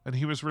dropped, and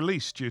he was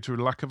released due to a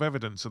lack of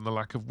evidence and the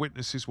lack of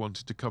witnesses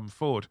wanted to come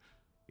forward,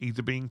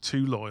 either being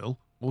too loyal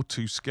or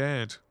too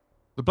scared.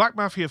 The Black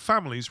Mafia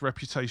family's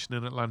reputation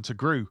in Atlanta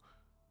grew,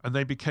 and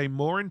they became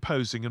more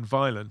imposing and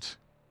violent.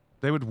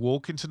 They would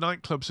walk into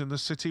nightclubs in the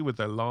city with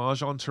their large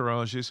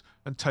entourages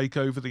and take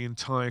over the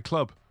entire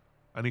club,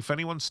 and if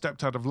anyone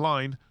stepped out of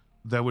line,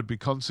 there would be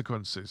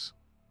consequences.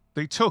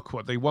 They took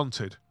what they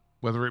wanted,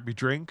 whether it be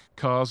drink,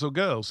 cars, or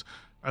girls,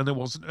 and there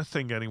wasn't a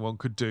thing anyone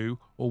could do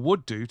or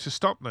would do to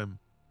stop them.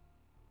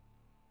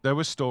 There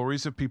were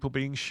stories of people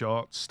being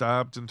shot,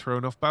 stabbed, and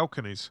thrown off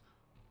balconies.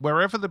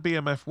 Wherever the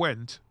BMF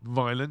went,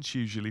 violence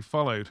usually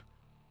followed.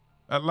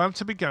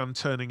 Atlanta began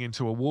turning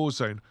into a war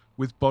zone,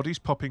 with bodies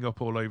popping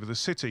up all over the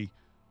city,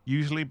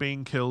 usually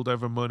being killed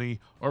over money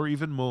or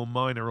even more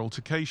minor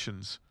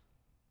altercations.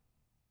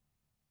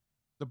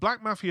 The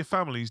Black Mafia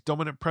family's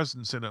dominant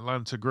presence in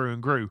Atlanta grew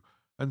and grew,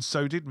 and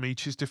so did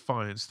Meech's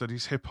defiance that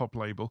his hip-hop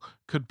label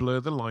could blur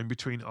the line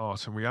between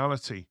art and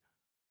reality.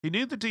 He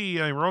knew the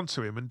DEA were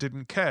onto him and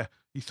didn't care.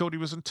 He thought he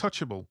was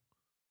untouchable.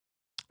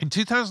 In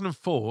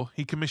 2004,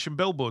 he commissioned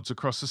billboards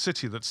across the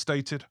city that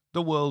stated,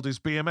 "The world is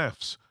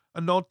BMF's,"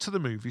 a nod to the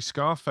movie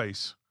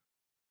Scarface.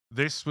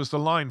 This was the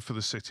line for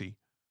the city.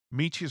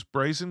 Meech's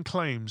brazen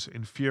claims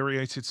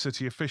infuriated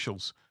city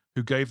officials,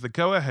 who gave the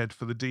go-ahead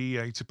for the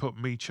DEA to put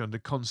Meach under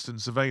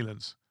constant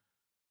surveillance.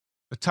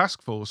 A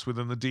task force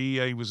within the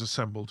DEA was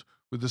assembled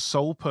with the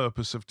sole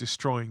purpose of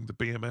destroying the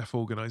BMF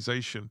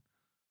organization.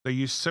 They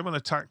used similar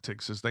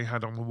tactics as they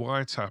had on the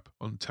wiretap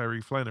on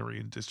Terry Flannery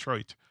in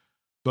Detroit,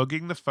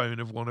 bugging the phone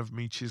of one of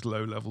Meach's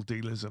low-level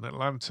dealers in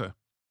Atlanta.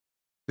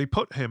 They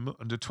put him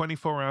under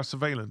 24-hour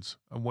surveillance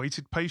and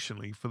waited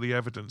patiently for the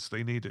evidence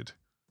they needed.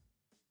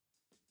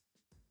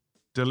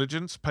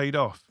 Diligence paid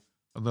off,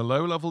 and the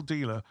low-level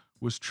dealer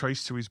was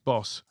traced to his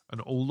boss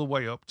and all the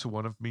way up to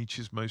one of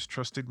Meach's most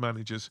trusted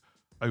managers,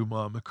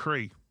 Omar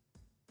McCree.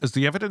 As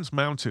the evidence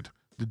mounted,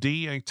 the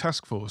DEA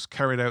task force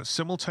carried out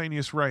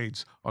simultaneous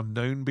raids on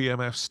known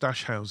BMF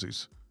stash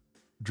houses.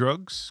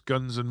 Drugs,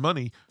 guns, and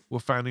money were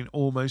found in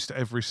almost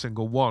every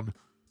single one.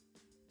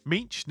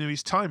 Meach knew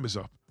his time was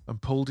up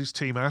and pulled his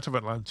team out of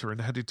Atlanta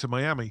and headed to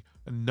Miami,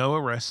 and no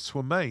arrests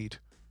were made.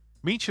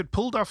 Meach had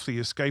pulled off the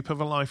escape of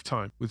a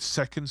lifetime with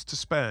seconds to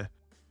spare.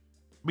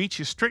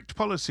 Meach's strict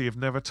policy of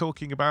never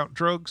talking about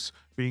drugs,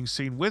 being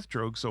seen with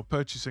drugs, or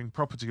purchasing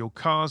property or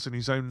cars in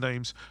his own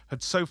names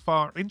had so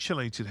far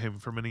insulated him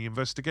from any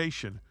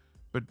investigation,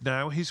 but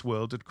now his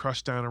world had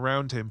crashed down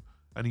around him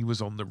and he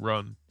was on the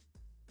run.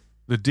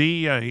 The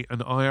DEA and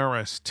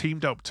IRS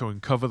teamed up to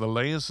uncover the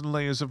layers and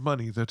layers of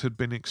money that had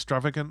been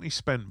extravagantly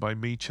spent by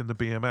Meach and the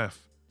BMF.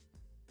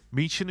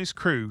 Meach and his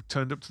crew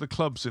turned up to the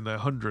clubs in their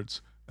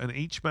hundreds, and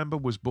each member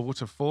was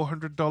bought a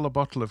 $400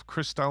 bottle of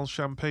Cristal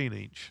champagne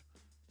each.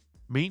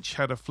 Meach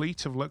had a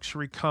fleet of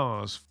luxury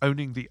cars,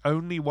 owning the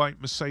only white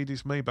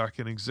Mercedes Maybach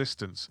in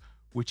existence,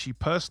 which he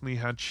personally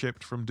had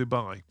shipped from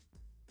Dubai.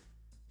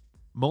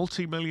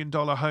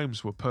 Multi-million-dollar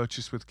homes were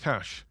purchased with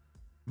cash.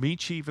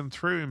 Meach even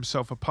threw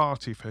himself a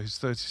party for his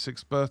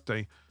 36th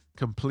birthday,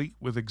 complete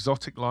with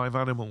exotic live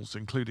animals,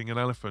 including an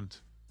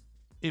elephant.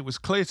 It was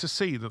clear to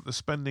see that the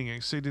spending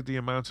exceeded the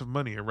amount of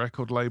money a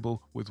record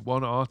label with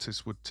one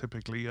artist would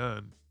typically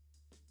earn.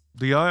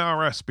 The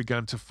IRS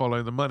began to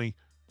follow the money,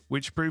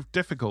 which proved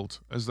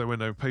difficult as there were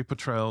no paper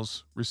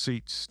trails,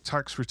 receipts,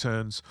 tax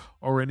returns,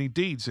 or any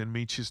deeds in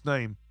Meach's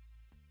name.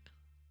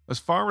 As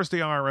far as the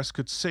IRS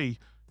could see,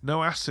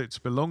 no assets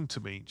belonged to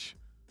Meach.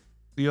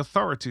 The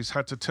authorities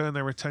had to turn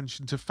their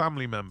attention to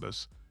family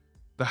members.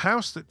 The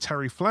house that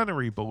Terry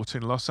Flannery bought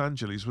in Los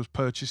Angeles was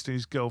purchased in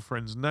his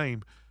girlfriend's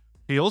name.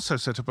 He also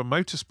set up a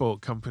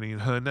motorsport company in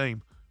her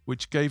name,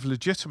 which gave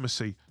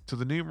legitimacy to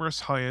the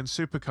numerous high-end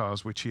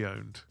supercars which he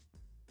owned.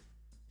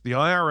 The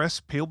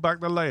IRS peeled back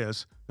the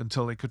layers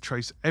until they could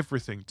trace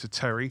everything to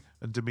Terry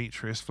and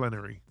Demetrius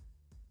Flannery.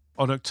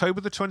 On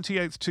October the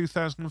 28th,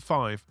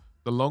 2005,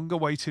 the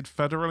long-awaited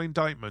federal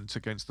indictment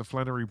against the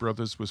Flannery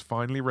brothers was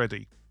finally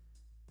ready.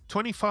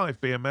 25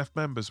 BMF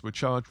members were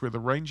charged with a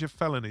range of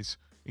felonies,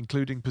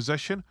 including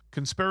possession,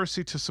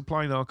 conspiracy to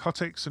supply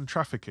narcotics, and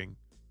trafficking.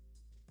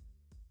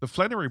 The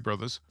Flannery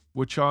brothers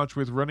were charged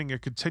with running a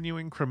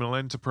continuing criminal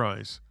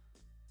enterprise.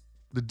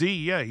 The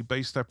DEA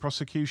based their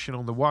prosecution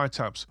on the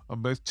wiretaps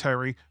on both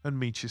Terry and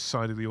Meach's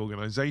side of the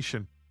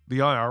organization. The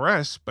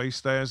IRS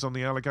based theirs on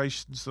the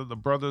allegations that the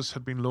brothers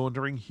had been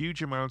laundering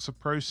huge amounts of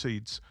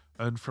proceeds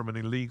earned from an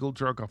illegal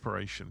drug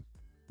operation.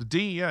 The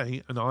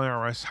DEA and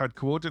IRS had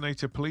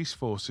coordinated police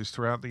forces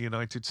throughout the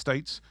United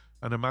States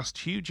and amassed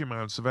huge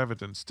amounts of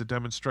evidence to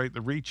demonstrate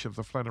the reach of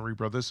the Flannery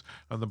brothers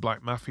and the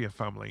Black Mafia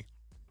family.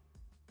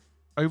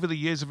 Over the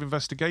years of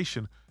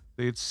investigation,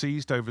 they had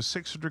seized over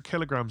 600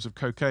 kilograms of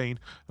cocaine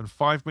and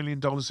 $5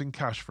 million in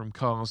cash from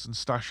cars and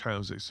stash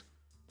houses.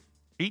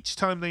 Each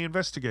time they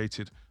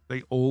investigated,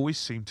 they always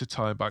seemed to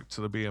tie back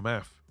to the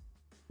BMF.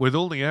 With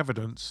all the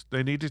evidence,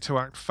 they needed to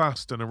act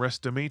fast and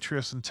arrest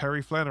Demetrius and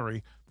Terry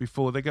Flannery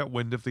before they got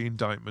wind of the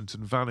indictment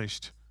and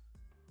vanished.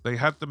 They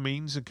had the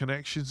means and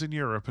connections in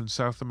Europe and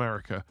South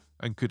America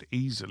and could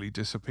easily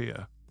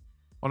disappear.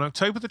 On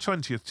October the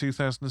 20th,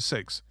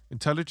 2006,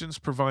 intelligence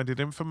provided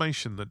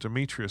information that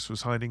Demetrius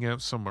was hiding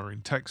out somewhere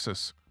in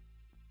Texas.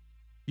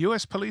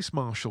 U.S. police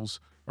marshals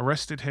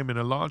arrested him in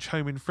a large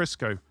home in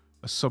Frisco,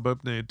 a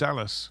suburb near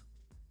Dallas.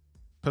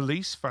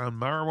 Police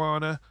found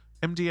marijuana,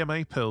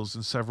 MDMA pills,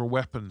 and several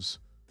weapons.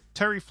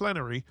 Terry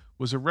Flannery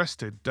was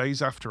arrested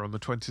days after on the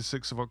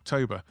 26th of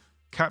October,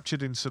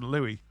 captured in St.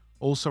 Louis,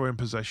 also in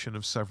possession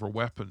of several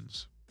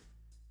weapons.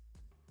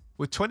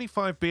 With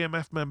 25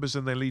 BMF members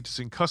and their leaders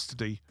in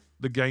custody,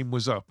 the game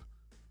was up.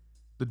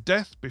 The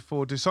death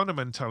before dishonor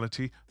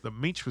mentality that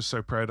Meach was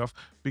so proud of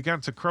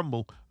began to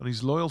crumble, and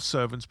his loyal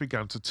servants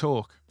began to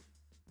talk.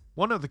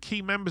 One of the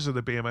key members of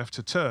the BMF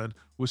to turn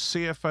was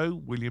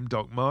CFO William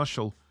Doc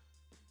Marshall.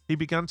 He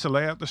began to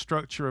lay out the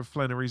structure of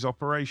Flannery's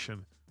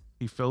operation.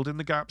 He filled in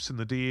the gaps in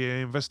the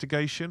DEA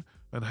investigation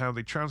and how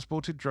they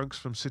transported drugs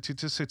from city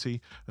to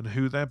city and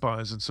who their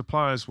buyers and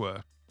suppliers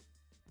were.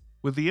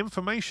 With the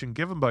information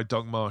given by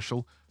Doc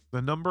Marshall,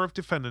 the number of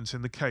defendants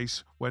in the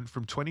case went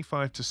from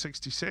 25 to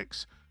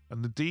 66,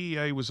 and the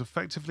DEA was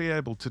effectively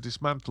able to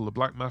dismantle the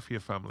Black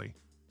Mafia family.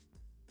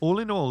 All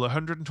in all,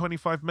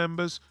 125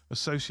 members,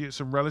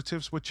 associates and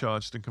relatives were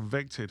charged and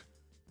convicted.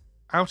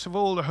 Out of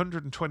all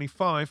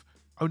 125,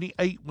 only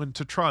 8 went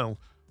to trial,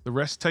 the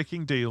rest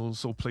taking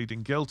deals or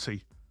pleading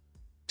guilty.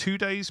 2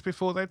 days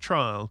before their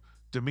trial,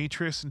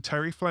 Demetrius and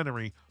Terry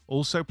Flannery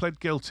also pled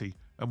guilty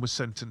and were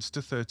sentenced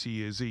to 30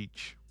 years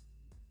each.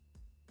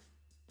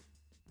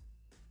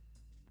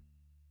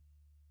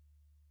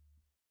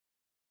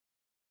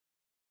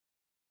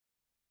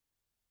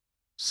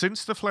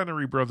 Since the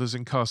Flannery brothers'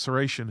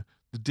 incarceration,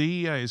 the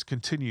DEA has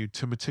continued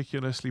to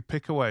meticulously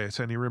pick away at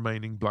any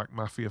remaining Black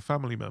Mafia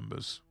family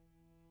members.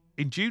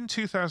 In June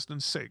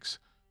 2006,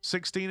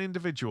 16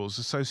 individuals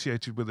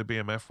associated with the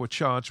BMF were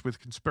charged with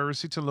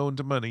conspiracy to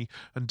launder money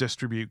and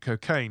distribute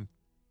cocaine.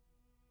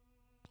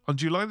 On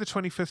July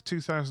 25,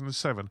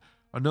 2007,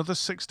 another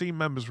 16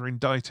 members were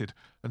indicted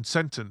and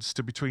sentenced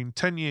to between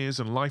 10 years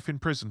and life in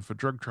prison for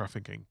drug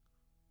trafficking.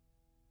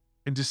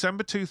 In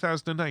December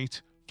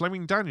 2008,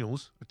 Fleming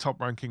Daniels, a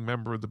top-ranking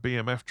member of the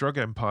BMF drug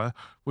empire,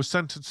 was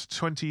sentenced to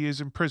 20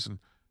 years in prison,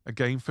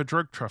 again for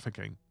drug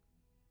trafficking.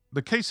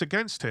 The case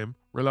against him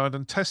relied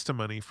on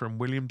testimony from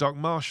William Doc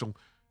Marshall,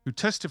 who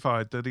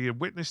testified that he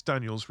had witnessed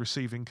Daniels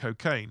receiving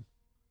cocaine.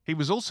 He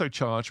was also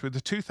charged with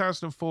the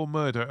 2004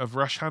 murder of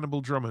Rash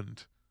Hannibal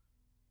Drummond.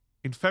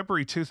 In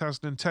February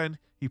 2010,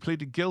 he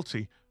pleaded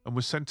guilty and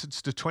was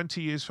sentenced to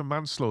 20 years for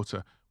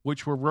manslaughter,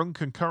 which were run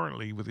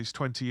concurrently with his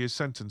 20-year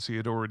sentence he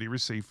had already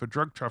received for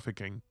drug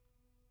trafficking.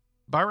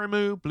 Barry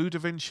Blue Da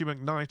Vinci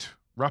McKnight,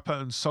 rapper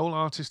and sole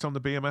artist on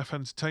the BMF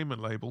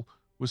Entertainment label,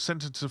 was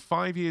sentenced to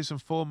 5 years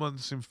and 4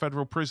 months in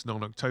federal prison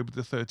on October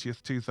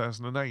 30th,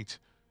 2008.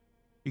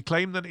 He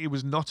claimed that he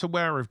was not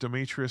aware of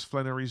Demetrius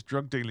Flannery's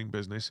drug dealing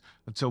business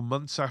until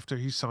months after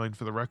he signed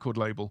for the record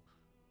label.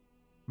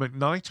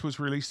 McKnight was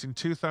released in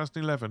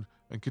 2011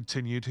 and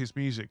continued his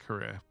music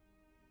career.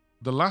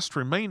 The last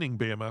remaining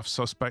BMF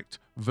suspect,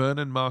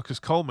 Vernon Marcus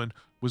Coleman,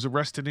 was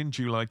arrested in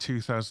July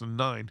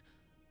 2009.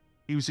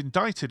 He was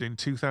indicted in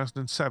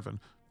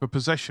 2007 for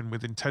possession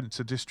with intent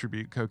to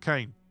distribute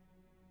cocaine.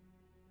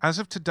 As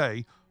of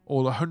today,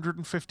 all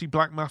 150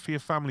 Black Mafia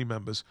family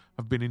members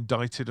have been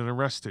indicted and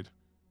arrested.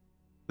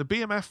 The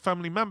BMF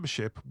family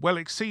membership well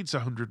exceeds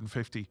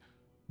 150,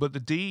 but the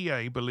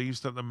DEA believes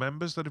that the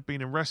members that have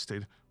been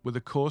arrested were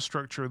the core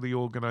structure of the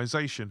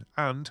organization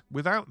and,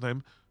 without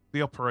them,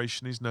 the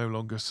operation is no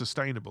longer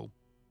sustainable.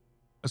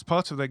 As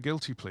part of their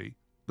guilty plea,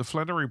 the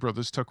Flannery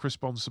brothers took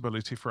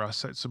responsibility for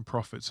assets and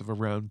profits of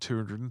around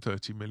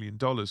 $230 million,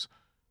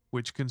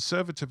 which,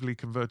 conservatively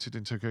converted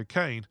into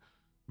cocaine,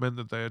 meant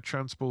that they had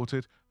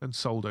transported and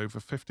sold over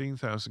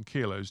 15,000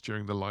 kilos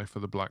during the life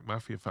of the Black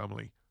Mafia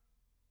family.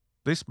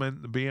 This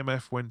meant the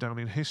BMF went down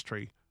in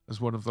history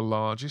as one of the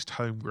largest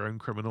homegrown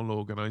criminal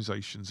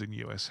organizations in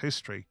US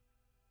history.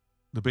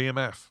 The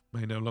BMF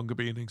may no longer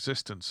be in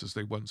existence as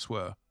they once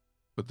were,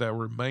 but they'll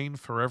remain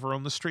forever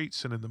on the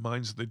streets and in the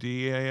minds of the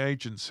DEA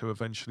agents who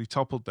eventually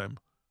toppled them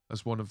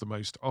as one of the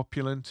most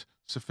opulent,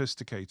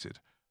 sophisticated,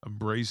 and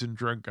brazen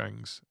drug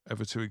gangs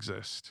ever to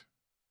exist.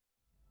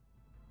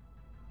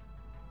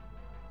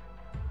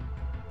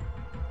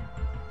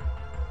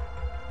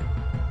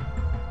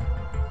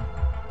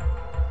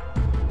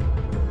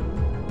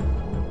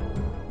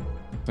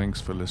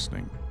 Thanks for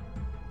listening.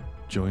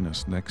 Join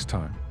us next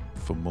time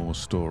for more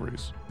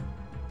stories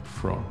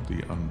from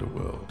the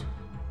Underworld.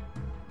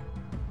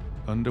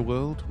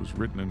 Underworld was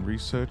written and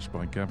researched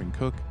by Gavin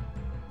Cook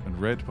and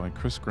read by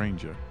Chris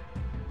Granger.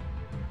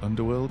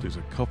 Underworld is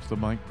a Cop the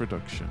Mic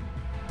production.